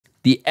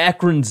the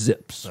Akron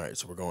Zips. All right,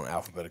 so we're going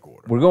alphabetical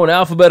order. We're going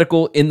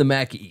alphabetical in the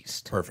MAC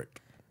East. Perfect.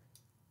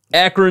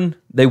 Akron,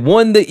 they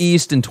won the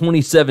East in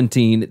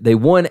 2017. They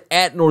won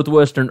at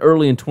Northwestern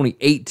early in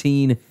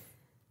 2018.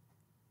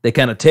 They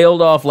kind of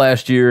tailed off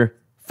last year,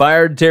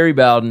 fired Terry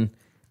Bowden.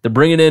 They're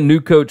bringing in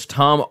new coach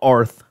Tom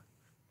Arth.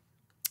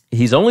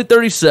 He's only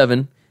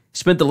 37.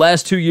 Spent the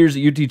last 2 years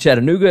at UT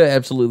Chattanooga,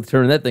 absolutely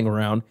turning that thing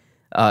around.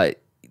 The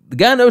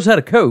guy knows how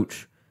to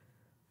coach,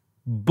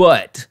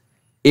 but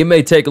it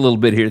may take a little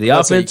bit here. The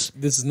offense...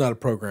 This is not a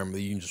program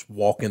that you can just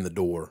walk in the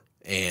door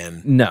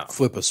and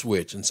flip a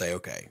switch and say,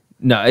 okay.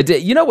 No,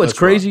 you know what's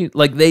crazy? Wrong.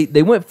 Like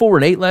they went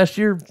 4-8 last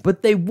year,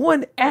 but they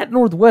won at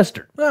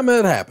Northwestern. I mean,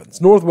 it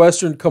happens.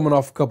 Northwestern coming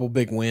off a couple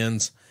big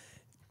wins,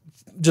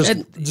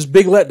 just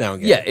big letdown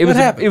game. Yeah, it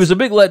was a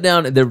big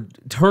letdown. The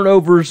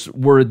turnovers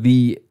were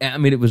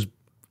it was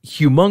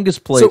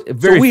humongous play,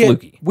 very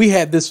fluky. We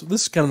had this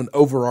is kind of an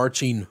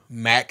overarching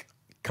MAC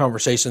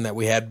conversation that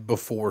we had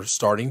before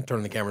turning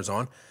the cameras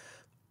on.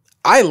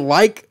 I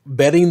like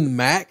betting the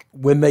MAC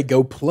when they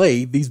go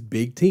play these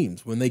big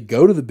teams, when they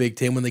go to the Big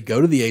Ten, when they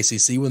go to the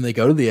ACC, when they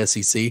go to the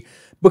SEC,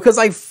 because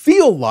I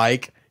feel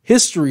like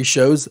history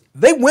shows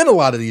they win a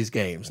lot of these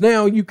games.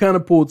 Now, you kind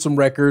of pulled some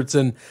records,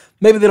 and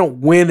maybe they don't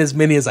win as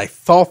many as I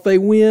thought they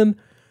win,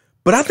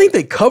 but I think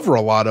they cover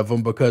a lot of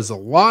them because a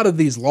lot of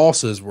these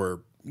losses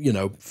were,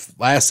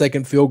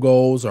 last-second field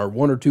goals or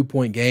 1 or 2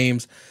 point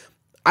games.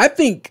 I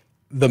think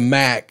the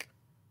MAC,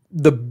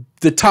 the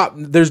top,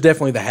 there's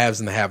definitely the haves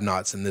and the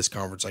have-nots in this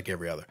conference like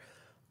every other.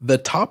 The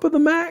top of the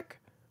MAC,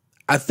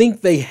 I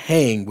think they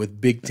hang with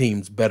big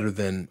teams better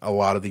than a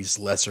lot of these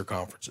lesser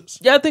conferences.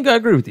 Yeah, I think I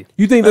agree with you.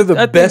 You think they're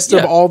the best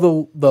of all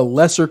the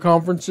lesser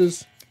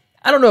conferences?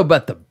 I don't know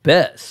about the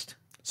best.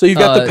 So you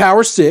got the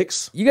Power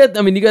Six. You got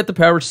the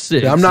Power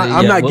Six. I'm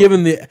not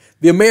giving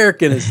the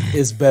American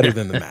is better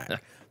than the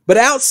MAC. But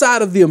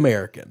outside of the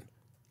American,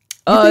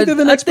 you think they're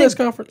the next best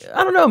conference?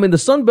 I don't know. I mean, the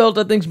Sun Belt,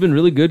 I think, has been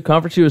really good.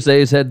 Conference USA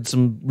has had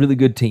some really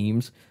good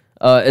teams.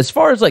 As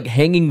far as like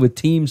hanging with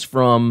teams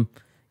from,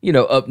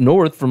 up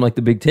north from like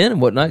the Big Ten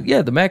and whatnot,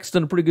 yeah, the MAC's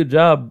done a pretty good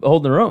job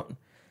holding their own.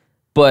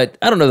 But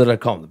I don't know that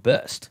I'd call them the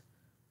best.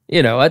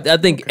 I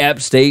think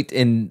App State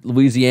and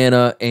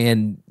Louisiana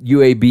and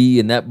UAB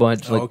and that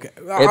bunch,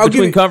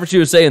 between Conference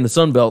USA and the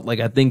Sun Belt, like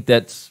I think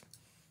that's.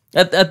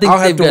 I think I'll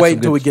have to wait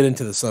until we get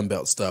into the Sun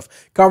Belt stuff.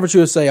 Conference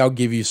USA, I'll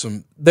give you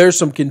some. There's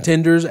some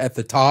contenders at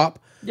the top,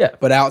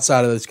 but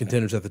outside of those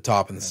contenders at the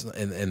top in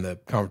the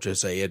Conference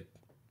USA,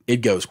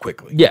 it goes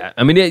quickly. Yeah,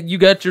 I mean, you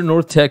got your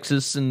North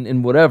Texas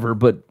and whatever,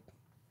 but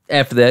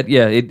after that,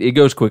 it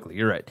goes quickly.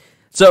 You're right.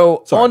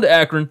 So on to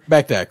Akron.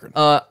 Back to Akron.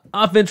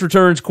 Offense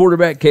returns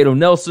quarterback Cato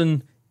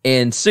Nelson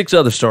and 6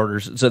 other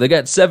starters. So they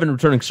got 7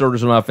 returning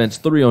starters on offense,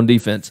 3 on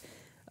defense.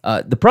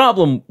 The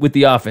problem with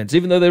the offense,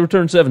 even though they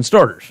returned 7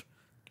 starters,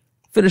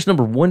 finished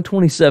number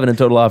 127 in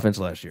total offense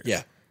last year.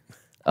 Yeah.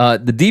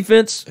 The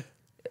defense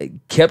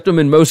kept them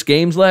in most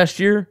games last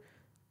year,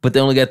 but they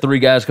only got 3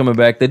 guys coming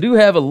back. They do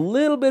have a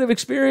little bit of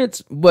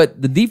experience,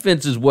 but the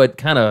defense is what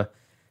kind of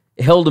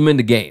held them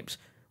into games.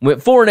 Went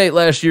 4-8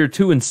 last year,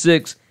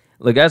 2-6.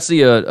 Look, I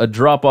see a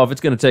drop-off.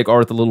 It's going to take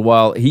Arth a little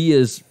while. He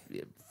is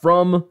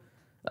from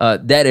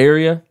that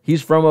area.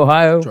 He's from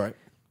Ohio. That's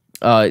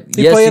right.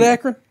 Did he play at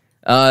Akron?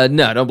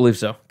 No, I don't believe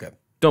so. Okay.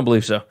 Don't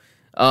believe so.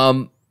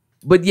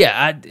 But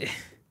yeah,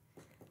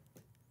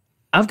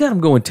 I've got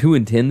him going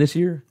 2-10 this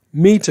year.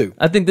 Me too.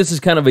 I think this is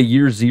kind of a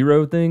year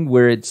 0 thing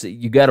where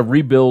you got to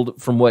rebuild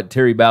from what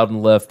Terry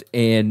Bowden left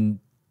and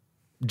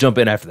jump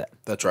in after that.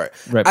 That's right.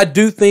 I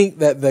do think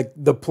that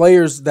the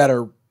players that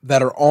are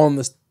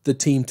on the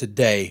team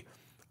today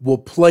will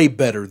play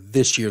better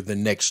this year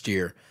than next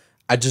year.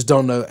 I just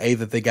don't know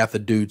that they got the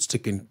dudes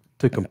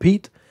to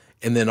compete,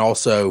 and then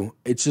also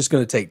it's just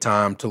going to take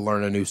time to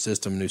learn a new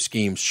system, new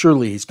schemes.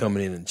 Surely he's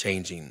coming in and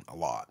changing a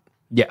lot.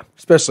 Yeah,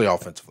 especially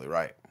offensively,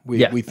 right?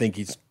 We think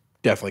he's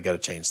definitely got to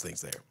change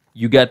things there.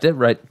 You got that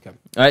right. Okay.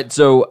 All right,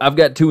 so I've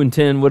got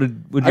 2-10. What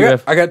did you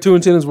have? I got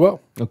 2-10 as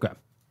well. Okay.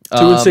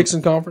 2-6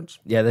 in conference.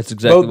 Yeah, that's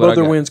exactly what I got. Both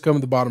their wins come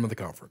at the bottom of the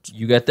conference.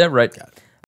 You got that right.